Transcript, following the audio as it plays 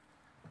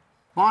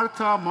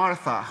Martha,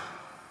 Martha,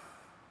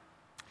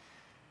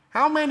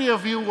 how many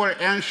of you were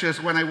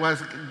anxious when I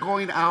was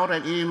going out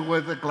and in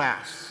with the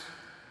glass?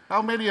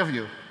 How many of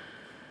you?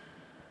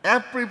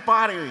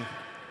 Everybody.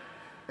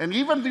 And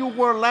even you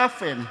were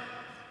laughing.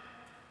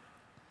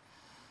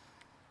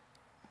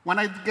 When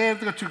I get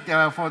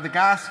for the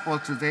gospel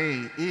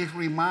today, it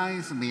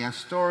reminds me a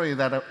story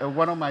that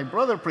one of my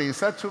brother priests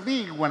said to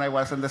me when I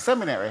was in the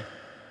seminary.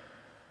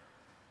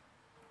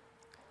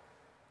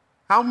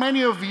 How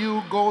many of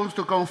you goes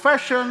to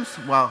confessions?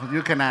 Well,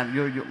 you cannot.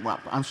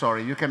 I'm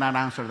sorry, you cannot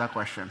answer that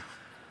question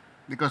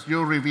because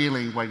you're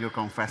revealing what you're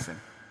confessing.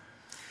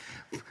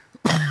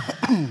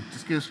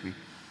 Excuse me.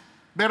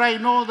 But I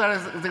know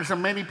that there's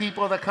many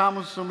people that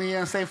come to me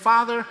and say,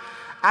 Father,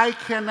 I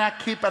cannot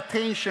keep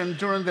attention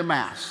during the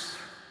Mass.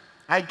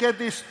 I get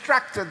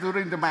distracted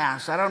during the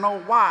Mass. I don't know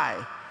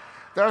why.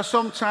 There are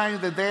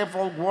sometimes the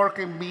devil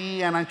working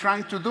me and I'm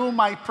trying to do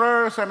my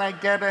prayers and I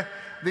get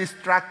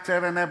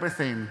distracted and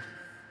everything.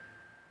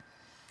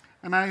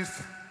 And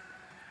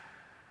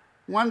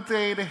one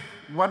day,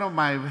 one of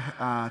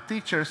my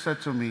teachers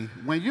said to me,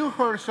 when you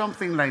heard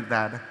something like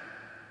that,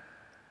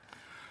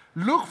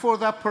 look for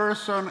that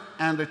person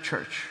and the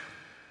church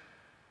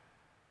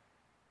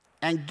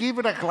and give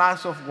it a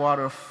glass of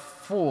water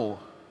full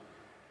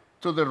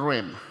to the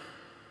rim.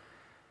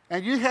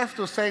 And you have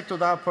to say to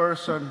that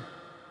person,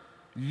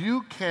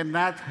 you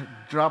cannot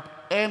drop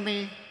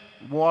any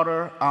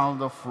water on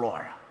the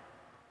floor.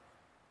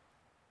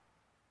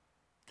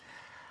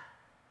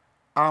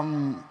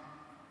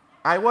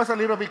 I was a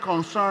little bit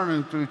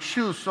concerned to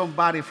choose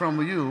somebody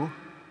from you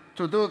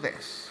to do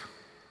this.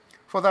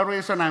 For that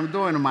reason, I'm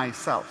doing it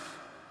myself.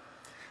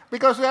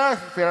 Because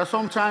there are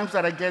some times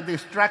that I get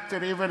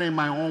distracted even in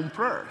my own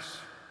prayers.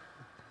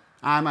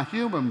 I'm a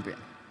human being.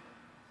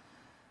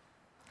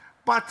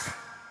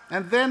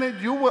 And then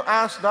you will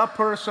ask that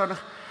person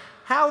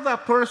how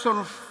that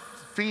person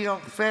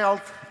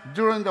felt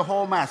during the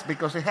whole Mass,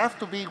 because it has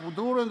to be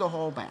during the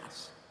whole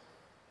Mass.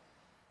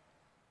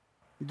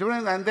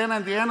 And then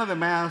at the end of the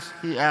Mass,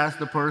 he asked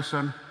the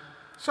person,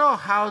 so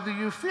how do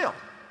you feel?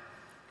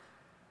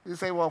 You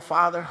say, well,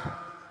 Father,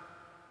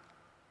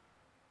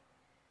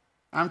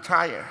 I'm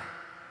tired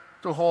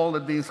to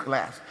hold this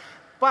glass,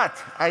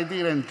 but I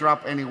didn't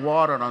drop any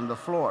water on the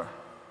floor.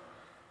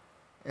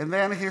 And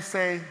then he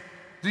say,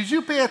 did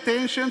you pay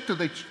attention to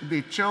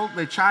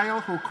the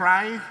child who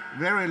cried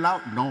very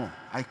loud? No,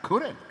 I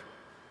couldn't.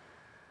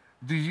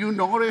 Do you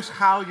notice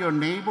how your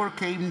neighbor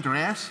came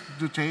dressed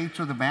to take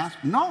to the Mass?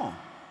 No.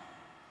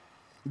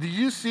 Do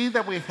you see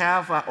that we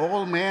have an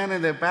old man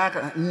in the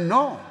back?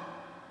 No.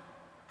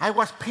 I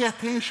was paying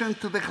attention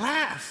to the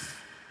glass.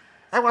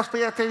 I was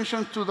paying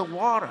attention to the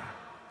water.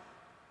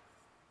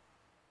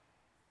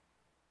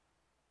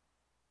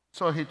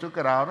 So he took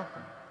it out.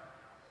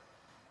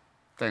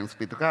 Thanks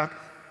be to God.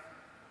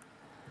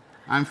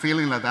 I'm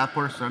feeling like that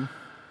person.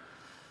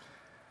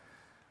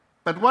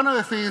 But one of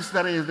the things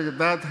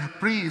that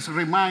priest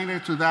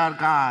reminded to that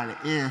God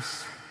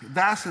is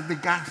that's the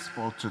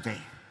gospel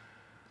today.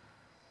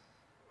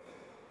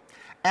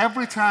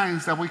 Every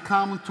time that we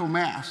come to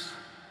Mass,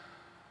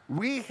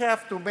 we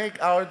have to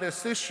make our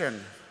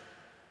decision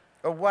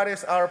of what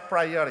is our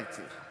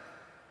priority.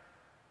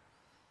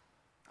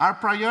 Our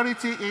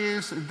priority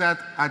is that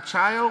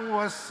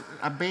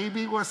a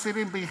baby was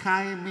sitting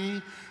behind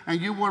me and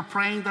you were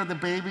praying that the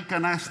baby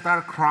cannot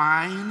start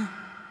crying.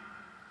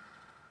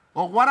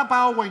 Or what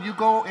about when you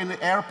go in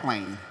the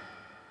airplane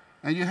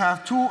and you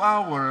have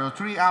 2-hour or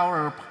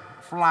 3-hour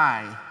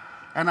flight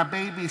and a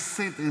baby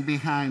sitting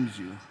behind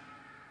you?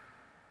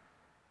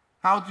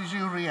 How did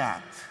you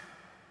react?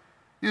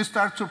 You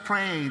start to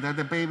pray that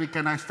the baby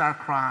cannot start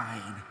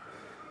crying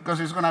because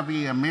it's going to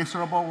be a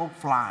miserable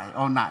flight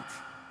or not.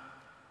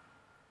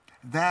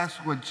 That's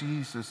what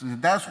Jesus is.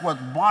 That's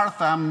what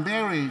Martha and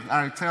Mary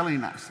are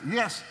telling us.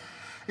 Yes,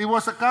 it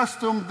was a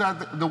custom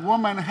that the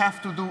woman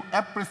have to do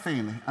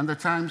everything in the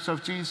times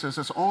of Jesus.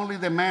 It's only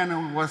the man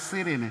who was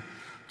sitting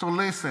to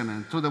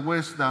listen to the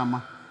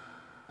wisdom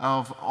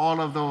of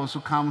all of those who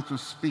come to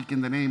speak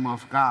in the name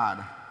of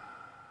God.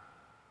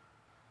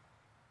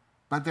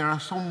 But there are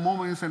some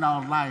moments in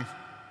our life,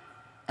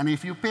 and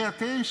if you pay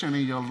attention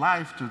in your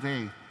life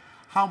today,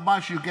 how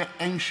much you get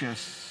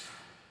anxious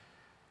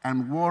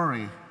and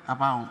worry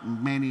about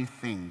many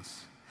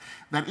things.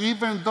 That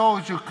even though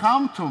you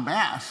come to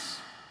Mass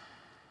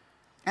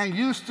and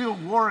you still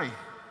worry,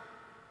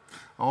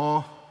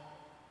 oh,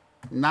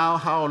 now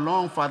how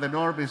long Father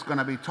Norby is going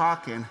to be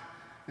talking,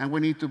 and we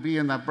need to be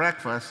in the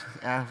breakfast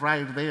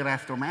right there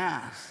after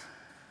Mass.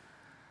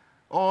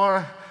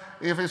 Or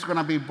if it's going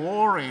to be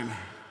boring,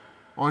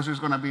 or is it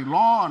going to be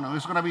long, or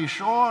is it going to be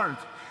short?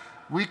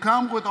 We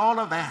come with all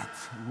of that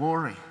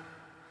worry.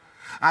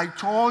 I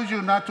told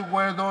you not to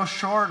wear those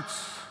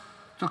shorts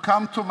to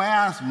come to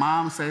Mass,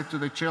 Mom said to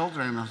the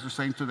children, as was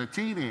saying to the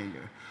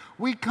teenager.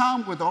 We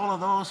come with all of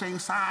those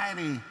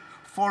anxiety,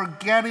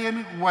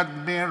 forgetting what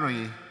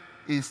Mary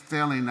is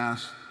telling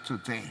us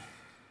today.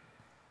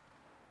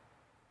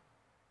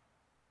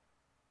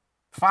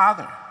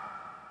 Father,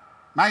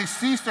 My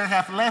sister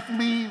have left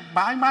me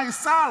by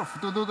myself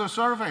to do the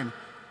serving.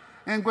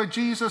 And what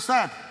Jesus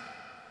said,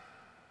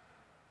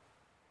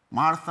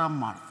 Martha,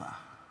 Martha,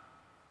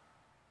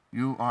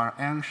 you are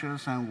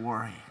anxious and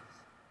worried.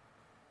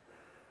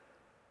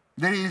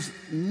 There is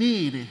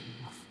need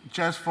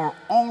just for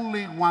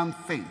only one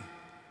thing.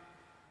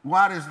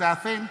 What is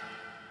that thing?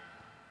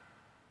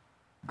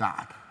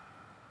 God.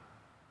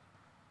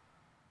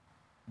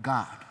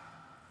 God.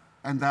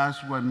 And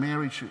that's what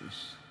Mary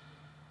chose.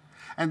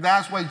 And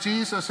that's why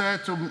Jesus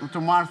said to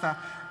Martha,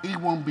 it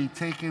won't be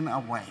taken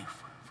away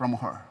from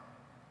her.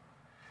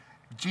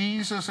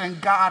 Jesus and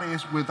God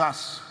is with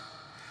us.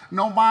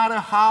 No matter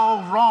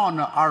how wrong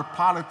our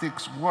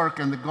politics work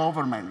in the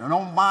government,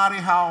 no matter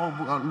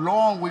how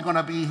long we're going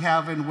to be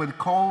having with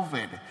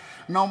COVID,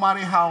 no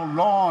matter how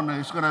long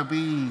it's going to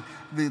be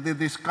the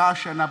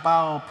discussion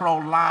about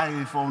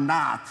pro-life or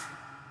not,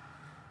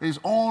 there's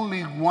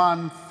only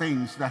one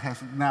thing that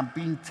has not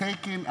been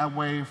taken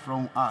away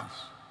from us.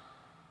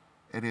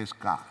 It is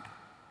God.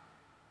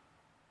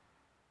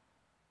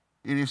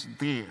 It is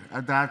there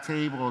at that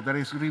table that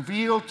is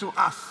revealed to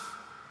us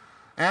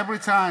every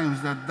time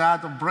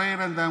that bread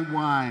and that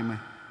wine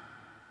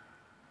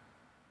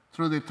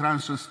through the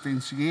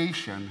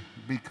transubstantiation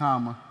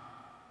become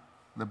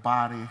the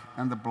body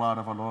and the blood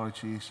of our Lord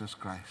Jesus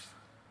Christ.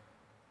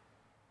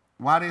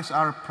 What is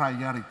our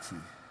priority?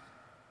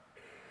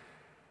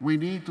 We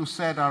need to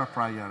set our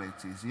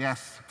priorities.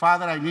 Yes,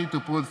 Father, I need to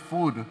put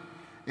food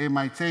in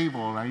my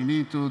table. I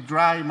need to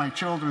drive my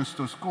children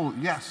to school.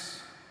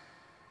 Yes.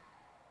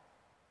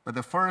 But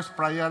the first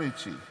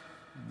priority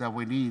that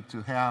we need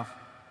to have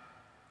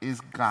is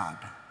God.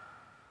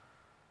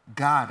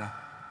 God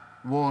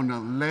won't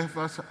leave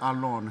us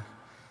alone,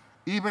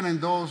 even in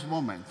those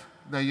moments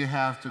that you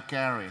have to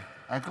carry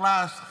a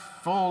glass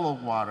full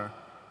of water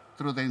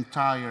through the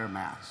entire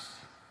Mass.